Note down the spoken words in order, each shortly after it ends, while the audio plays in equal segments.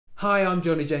Hi, I'm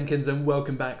Johnny Jenkins and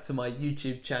welcome back to my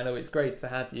YouTube channel. It's great to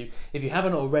have you. If you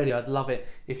haven't already, I'd love it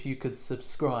if you could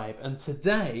subscribe. And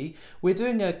today we're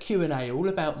doing a Q&A all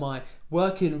about my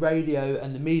work in radio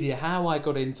and the media, how I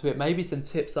got into it, maybe some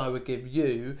tips I would give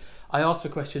you. I asked for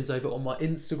questions over on my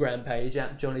Instagram page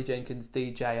at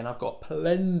johnnyjenkinsdj, and I've got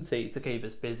plenty to keep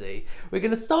us busy. We're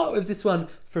going to start with this one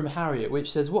from Harriet,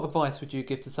 which says, what advice would you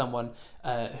give to someone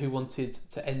who wanted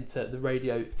to enter the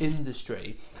radio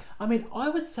industry? I mean, I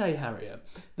would say, Harriet,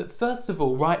 that first of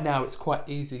all, right now it's quite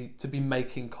easy to be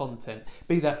making content,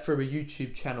 be that through a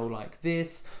YouTube channel like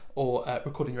this, or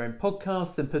recording your own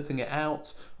podcast and putting it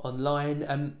out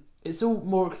online. It's all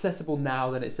more accessible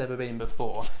now than it's ever been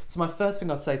before. So my first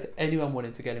thing I'd say to anyone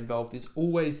wanting to get involved is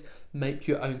always make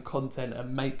your own content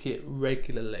and make it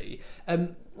regularly.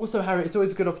 Also, Harriet, it's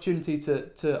always a good opportunity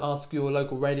to ask your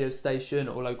local radio station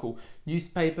or local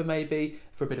newspaper maybe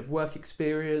for a bit of work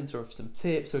experience or some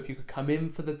tips, or if you could come in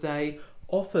for the day.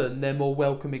 Often they're more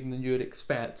welcoming than you would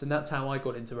expect, and that's how I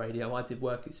got into radio. I did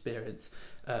work experience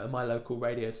at my local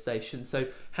radio station. So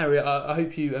Harriet, I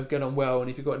hope you get on well, and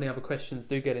if you've got any other questions,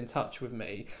 do get in touch with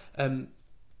me. And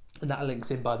that links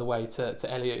in, by the way,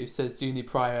 to Elliot, who says, do you need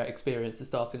prior experience to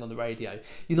starting on the radio?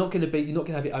 You're not going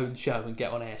to have your own show and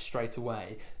get on air straight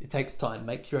away. It takes time.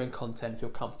 Make your own content, feel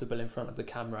comfortable in front of the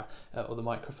camera or the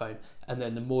microphone, and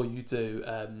then the more you do,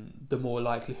 the more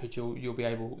likelihood you'll be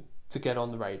able to get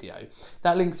on the radio.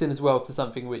 That links in as well to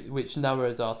something which Noah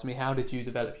has asked me. How did you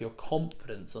develop your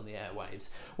confidence on the airwaves?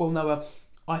 Well, Noah,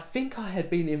 I think I had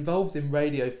been involved in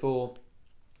radio for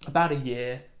about a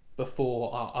year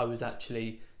before I was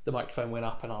actually, the microphone went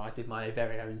up and I did my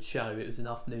very own show. It was an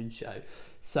afternoon show.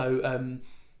 So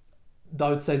I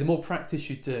would say the more practice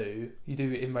you do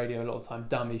in radio a lot of time,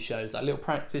 dummy shows, like little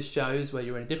practice shows where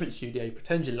you're in a different studio, you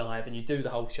pretend you're live and you do the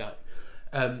whole show.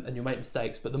 And you'll make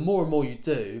mistakes, but the more and more you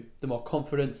do, the more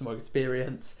confidence, the more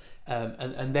experience,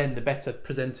 and then the better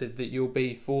presented that you'll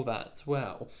be for that as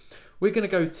well. We're going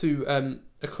to go to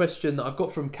a question that I've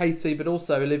got from Katie, but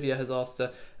also Olivia has asked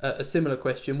a similar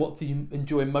question. What do you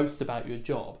enjoy most about your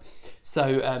job?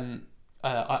 So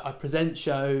I present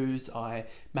shows, I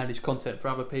manage content for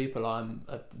other people, I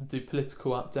do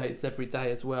political updates every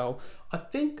day as well. I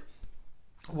think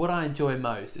what I enjoy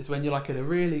most is when you're like in a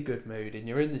really good mood and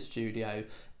you're in the studio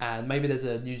and maybe there's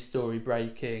a news story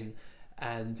breaking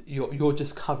and you're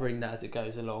just covering that as it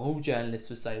goes along. All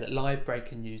journalists would say that live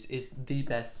breaking news is the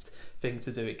best thing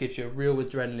to do. It gives you a real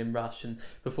adrenaline rush, and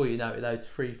before you know it, those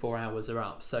 3-4 hours are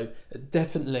up. So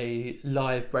definitely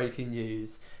live breaking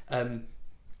news.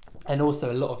 And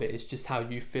also a lot of it is just how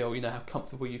you feel, how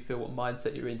comfortable you feel, what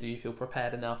mindset you're in. Do you feel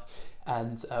prepared enough?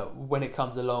 And when it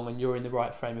comes along and you're in the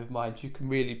right frame of mind, you can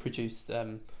really produce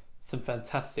some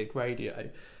fantastic radio.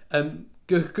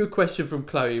 Good question from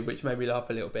Chloe, which made me laugh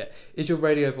a little bit. Is your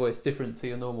radio voice different to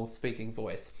your normal speaking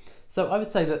voice? So I would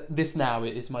say that this now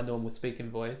is my normal speaking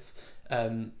voice.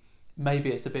 Maybe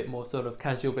it's a bit more sort of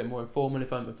casual, a bit more informal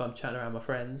if I'm chatting around my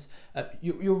friends.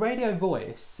 Your radio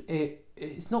voice,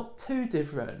 it's not too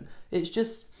different. It's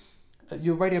just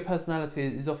your radio personality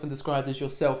is often described as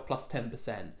yourself plus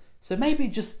 10%. So maybe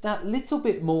just that little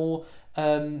bit more.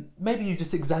 Maybe you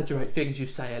just exaggerate things you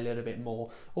say a little bit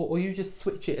more, or you just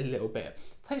switch it a little bit.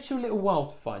 It takes you a little while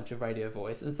to find your radio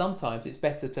voice, and sometimes it's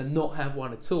better to not have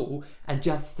one at all and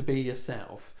just to be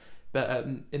yourself. But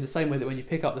in the same way that when you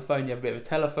pick up the phone you have a bit of a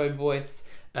telephone voice,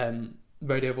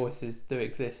 radio voices do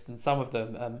exist, and some of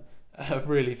them are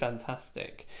really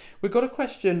fantastic. We've got a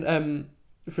question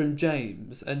from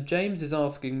James, and James is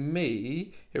asking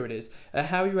me, here it is,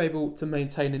 how are you able to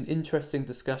maintain an interesting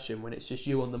discussion when it's just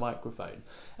you on the microphone?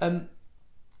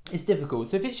 It's difficult.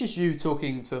 So if it's just you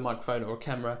talking to a microphone or a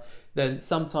camera, then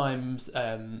sometimes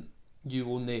you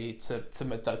will need to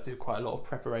do quite a lot of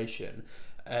preparation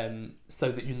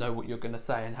so that you know what you're going to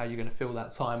say and how you're going to fill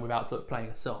that time without sort of playing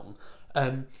a song.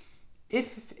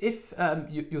 If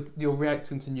you're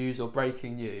reacting to news or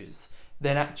breaking news,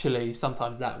 then actually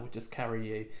sometimes that will just carry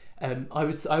you. I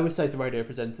would say to radio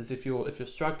presenters, if you're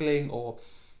struggling or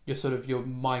your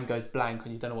mind goes blank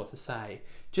and you don't know what to say,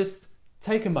 just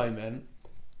take a moment,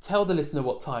 tell the listener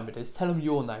what time it is, tell them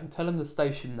your name, tell them the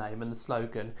station name and the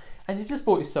slogan, and you've just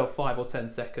bought yourself 5 or 10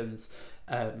 seconds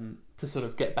to sort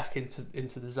of get back into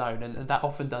the zone, and that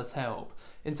often does help.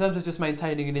 In terms of just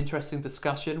maintaining an interesting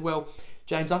discussion, well,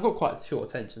 James, I've got quite a short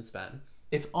attention span.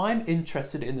 If I'm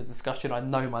interested in the discussion, I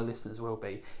know my listeners will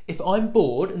be. If I'm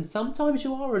bored, and sometimes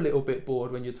you are a little bit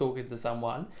bored when you're talking to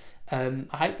someone, I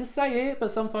hate to say it, but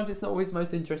sometimes it's not always the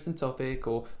most interesting topic,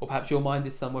 or perhaps your mind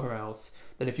is somewhere else,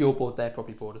 then if you're bored, they're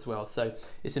probably bored as well. So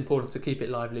it's important to keep it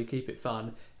lively, keep it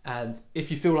fun, and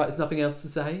if you feel like there's nothing else to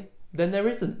say, then there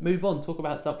isn't. Move on, talk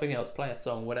about something else, play a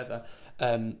song, whatever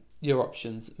your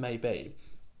options may be.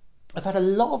 I've had a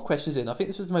lot of questions in, I think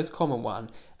this was the most common one,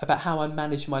 about how I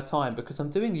manage my time, because I'm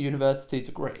doing a university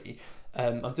degree,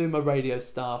 I'm doing my radio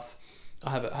stuff,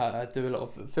 I do a lot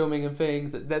of filming and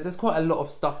things, there's quite a lot of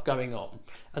stuff going on,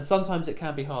 and sometimes it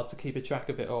can be hard to keep a track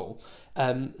of it all.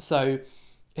 So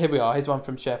here we are, here's one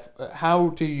from Chef. How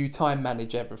do you time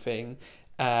manage everything?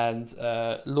 And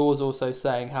Law's also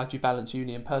saying, how do you balance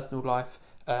uni and personal life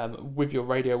with your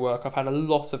radio work? I've had a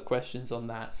lot of questions on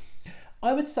that.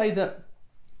 I would say that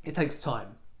it takes time.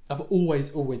 I've always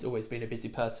been a busy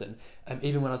person.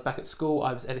 Even when I was back at school,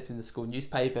 I was editing the school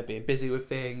newspaper, being busy with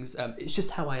things. It's just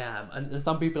how I am. And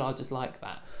some people are just like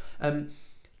that.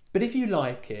 But if you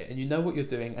like it and you know what you're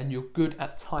doing and you're good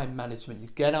at time management, you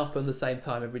get up on the same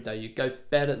time every day, you go to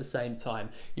bed at the same time,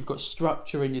 you've got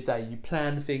structure in your day, you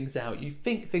plan things out, you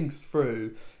think things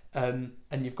through, and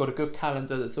you've got a good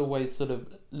calendar that's always sort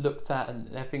of looked at and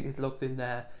everything is logged in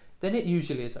there, then it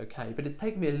usually is okay. But it's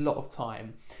taken me a lot of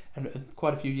time and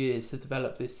quite a few years to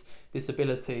develop this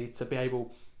ability to be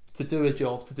able to do a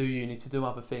job, to do uni, to do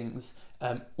other things,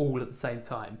 all at the same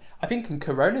time. I think in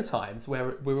Corona times,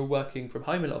 where we were working from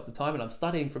home a lot of the time and I'm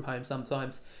studying from home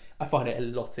sometimes, I find it a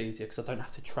lot easier because I don't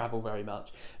have to travel very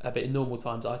much. But in normal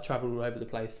times, I travel all over the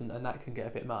place and that can get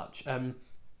a bit much.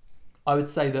 I would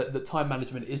say that the time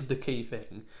management is the key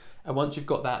thing. And once you've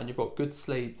got that and you've got good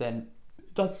sleep, then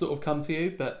it does sort of come to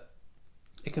you, but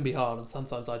it can be hard, and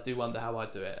sometimes I do wonder how I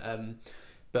do it.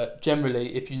 But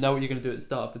generally, if you know what you're going to do at the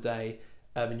start of the day,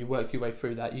 and you work your way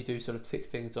through that, you do sort of tick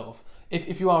things off.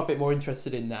 If you are a bit more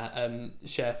interested in that,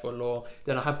 Chef or Law,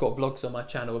 then I have got vlogs on my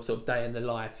channel of sort of day in the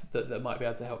life that might be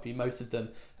able to help you. Most of them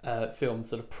filmed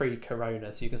sort of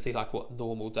pre-corona, so you can see like what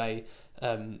normal day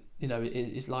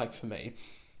is like for me.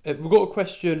 We've got a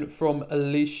question from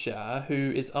Alicia, who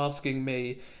is asking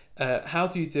me, how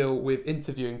do you deal with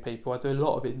interviewing people? I do a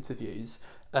lot of interviews,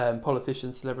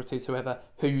 politicians, celebrities, whoever,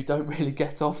 who you don't really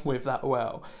get on with that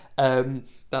well.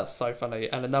 That's so funny.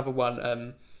 And another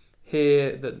one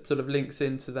here that sort of links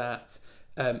into that.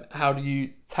 How do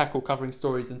you tackle covering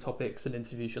stories and topics and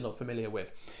interviews you're not familiar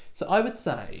with? So I would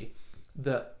say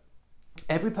that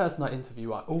every person I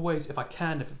interview, I always, if I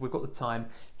can, if we've got the time,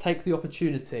 take the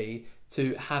opportunity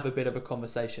to have a bit of a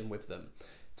conversation with them,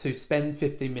 to spend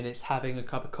 15 minutes having a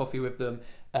cup of coffee with them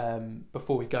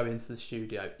before we go into the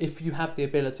studio. If you have the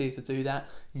ability to do that,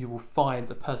 you will find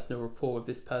a personal rapport with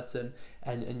this person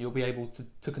and you'll be able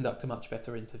to conduct a much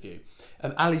better interview.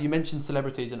 Ali, you mentioned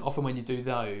celebrities, and often when you do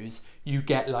those, you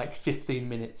get like 15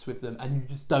 minutes with them and you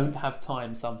just don't have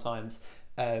time sometimes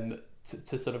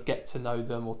to sort of get to know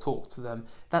them or talk to them.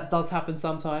 That does happen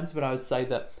sometimes, but I would say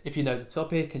that if you know the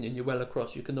topic and you're well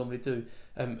across, you can normally do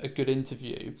a good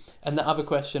interview. And that other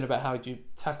question about how do you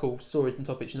tackle stories and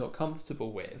topics you're not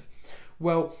comfortable with,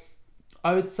 well,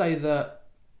 I would say that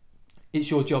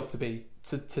it's your job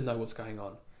to know what's going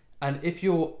on. And if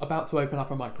you're about to open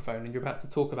up a microphone and you're about to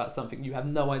talk about something you have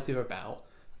no idea about,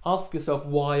 ask yourself,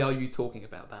 why are you talking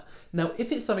about that? Now,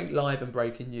 if it's something live and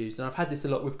breaking news, and I've had this a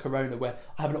lot with Corona where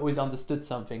I haven't always understood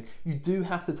something, you do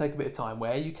have to take a bit of time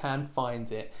where you can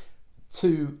find it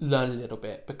to learn a little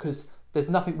bit, because there's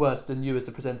nothing worse than you as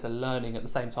a presenter learning at the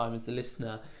same time as the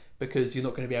listener, because you're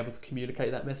not going to be able to communicate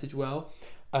that message well.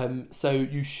 So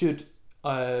you should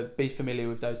be familiar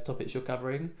with those topics you're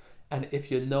covering. And if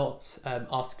you're not,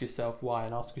 ask yourself why,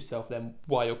 and ask yourself then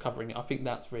why you're covering it. I think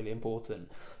that's really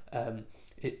important.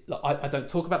 I don't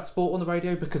talk about sport on the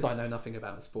radio because I know nothing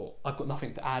about sport. I've got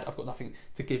nothing to add, I've got nothing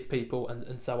to give people,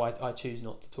 and so I choose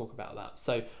not to talk about that.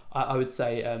 So I would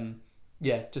say,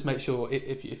 just make sure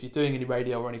if you're doing any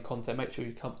radio or any content, make sure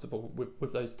you're comfortable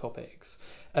with those topics.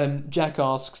 Jack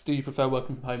asks, do you prefer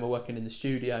working from home or working in the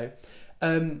studio?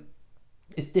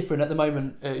 It's different at the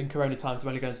moment. In Corona times, I'm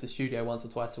only going to the studio once or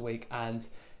twice a week, and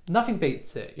nothing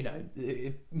beats it.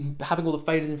 Having all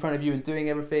the faders in front of you and doing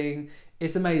everything,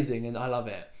 it's amazing and I love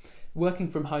it. Working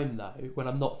from home though, when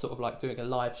I'm not sort of like doing a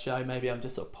live show, maybe I'm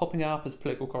just sort of popping up as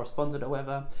political correspondent or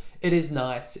whatever, it is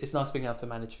nice. It's nice being able to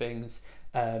manage things.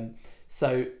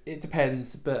 So it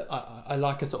depends, but I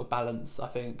like a sort of balance, I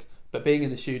think. But being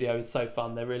in the studio is so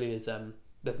fun. There really is,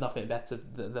 there's nothing better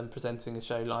than presenting a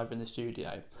show live in the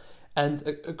studio. And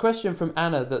a question from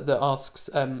Anna that asks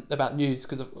about news,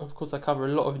 because of course I cover a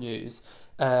lot of news.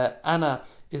 Anna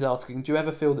is asking, do you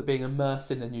ever feel that being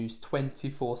immersed in the news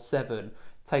 24/7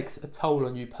 takes a toll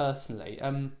on you personally?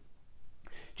 Do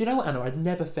you know what, Anna? I'd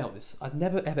never felt this. I'd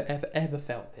never, ever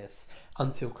felt this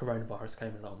until coronavirus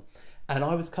came along. And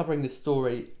I was covering this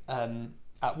story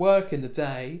at work in the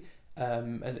day,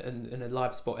 and in a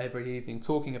live spot every evening,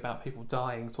 talking about people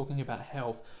dying, talking about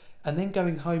health. and then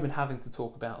going home and having to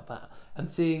talk about that, and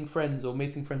seeing friends or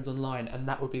meeting friends online, and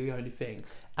that would be the only thing.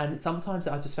 And sometimes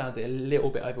I just found it a little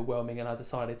bit overwhelming, and I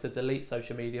decided to delete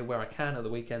social media where I can at the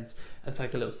weekends and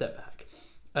take a little step back.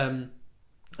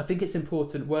 I think it's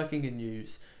important working in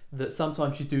news that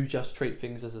sometimes you do just treat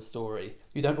things as a story.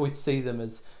 You don't always see them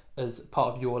as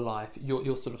part of your life.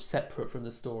 You're sort of separate from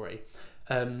the story.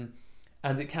 And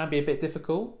it can be a bit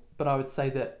difficult, but I would say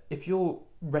that if you're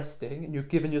resting and you're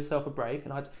giving yourself a break,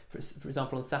 and for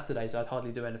example on Saturdays I'd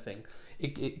hardly do anything,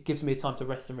 it gives me time to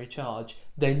rest and recharge,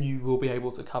 then you will be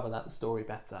able to cover that story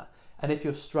better. And if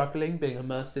you're struggling being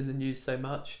immersed in the news so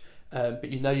much, but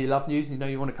you know you love news and you know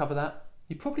you want to cover that,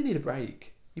 you probably need a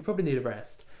break. You probably need a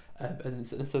rest. And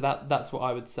so that's what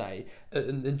I would say.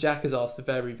 And Jack has asked a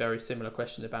very, very similar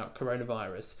question about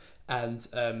coronavirus, and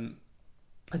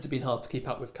has it been hard to keep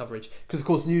up with coverage? Because of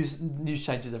course news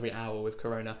changes every hour with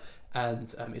corona,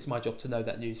 and it's my job to know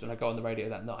that news when I go on the radio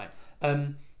that night.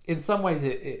 In some ways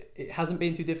it hasn't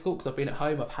been too difficult because I've been at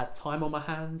home, I've had time on my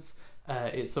hands.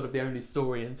 It's sort of the only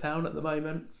story in town at the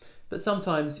moment. But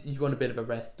sometimes you want a bit of a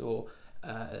rest, or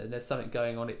there's something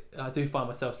going on. I do find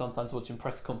myself sometimes watching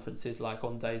press conferences, like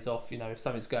on days off, if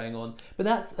something's going on. But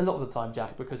that's a lot of the time,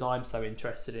 Jack, because I'm so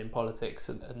interested in politics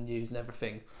and news and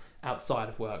everything outside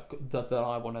of work that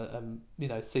I want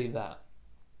to, see that.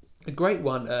 A great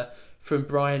one from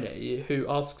Bryony, who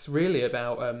asks really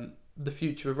about the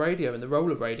future of radio and the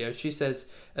role of radio. She says,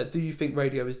 do you think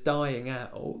radio is dying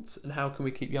out, and how can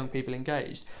we keep young people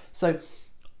engaged? So,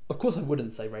 of course I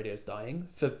wouldn't say radio's dying.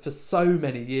 For so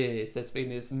many years there's been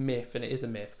this myth, and it is a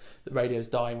myth, that radio's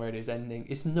dying, radio's ending.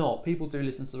 It's not. People do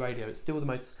listen to the radio. It's still the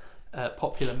most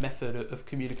popular method of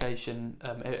communication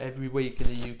every week in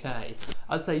the UK.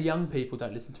 I'd say young people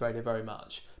don't listen to radio very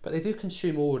much, but they do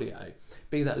consume audio,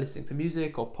 be that listening to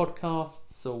music or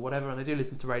podcasts or whatever, and they do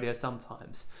listen to radio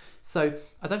sometimes. So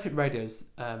I don't think radio's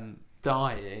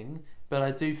dying, but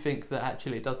I do think that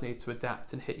actually it does need to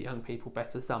adapt and hit young people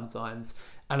better sometimes.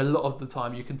 And a lot of the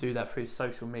time you can do that through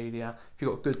social media. If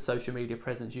you've got a good social media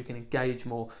presence, you can engage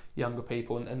more younger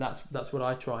people, and that's what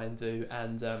I try and do.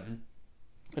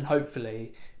 And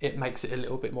hopefully it makes it a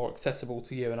little bit more accessible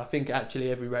to you. And I think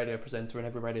actually every radio presenter and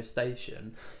every radio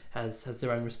station has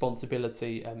their own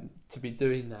responsibility to be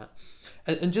doing that.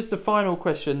 And just a final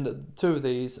question, two of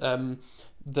these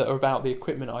that are about the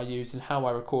equipment I use and how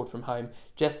I record from home.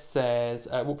 Jess says,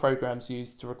 what programs you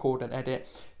use to record and edit?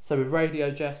 So with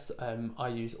radio, Jess, I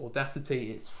use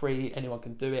Audacity. It's free, anyone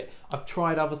can do it. I've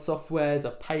tried other softwares,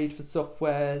 I've paid for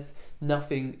softwares.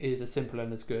 Nothing is as simple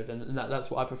and as good, and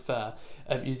that's what I prefer,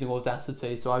 using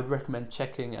Audacity. So I would recommend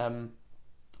checking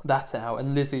that out.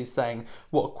 And Lizzie's saying,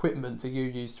 what equipment do you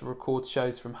use to record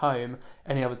shows from home?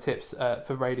 Any other tips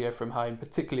for radio from home?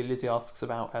 Particularly Lizzie asks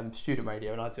about student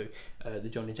radio, and I do the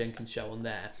Johnny Jenkins show on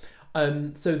there.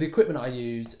 So the equipment I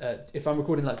use, if I'm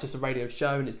recording like just a radio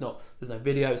show and there's no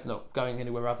video, it's not going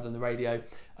anywhere other than the radio,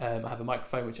 I have a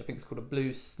microphone which I think is called a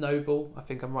Blue Snowball, I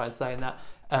think I'm right in saying that,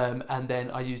 and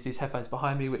then I use these headphones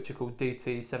behind me which are called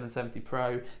DT770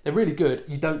 Pro. They're really good.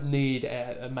 You don't need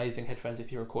amazing headphones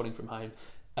if you're recording from home.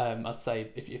 I'd say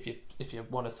if you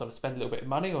want to sort of spend a little bit of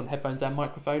money on headphones and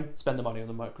microphone, spend the money on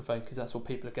the microphone, because that's what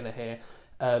people are going to hear.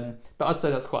 But I'd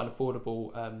say that's quite an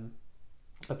affordable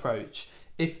approach.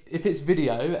 If it's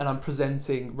video and I'm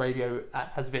presenting radio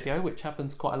as video, which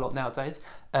happens quite a lot nowadays,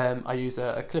 I use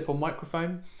a clip-on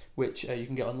microphone, which you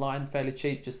can get online fairly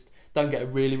cheap. Just don't get a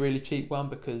really, really cheap one,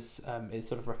 because it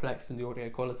sort of reflects in the audio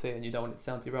quality and you don't want it to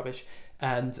sound too rubbish.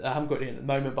 And I haven't got it in at the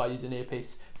moment, but I use an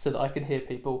earpiece so that I can hear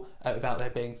people without there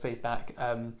being feedback.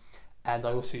 And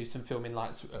I also use some filming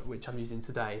lights, which I'm using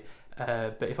today.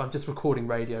 But if I'm just recording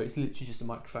radio, it's literally just a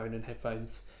microphone and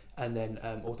headphones, and then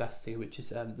Audacity, which is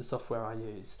the software I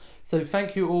use. So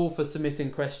thank you all for submitting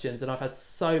questions, and I've had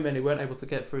so many, we weren't able to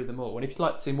get through them all. And if you'd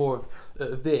like to see more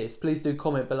of this, please do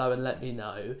comment below and let me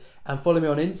know, and follow me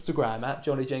on Instagram at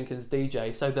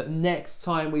johnnyjenkinsdj, so that next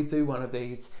time we do one of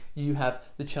these, you have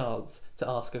the chance to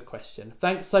ask a question.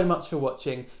 Thanks so much for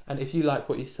watching, and if you like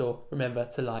what you saw, remember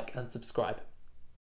to like and subscribe.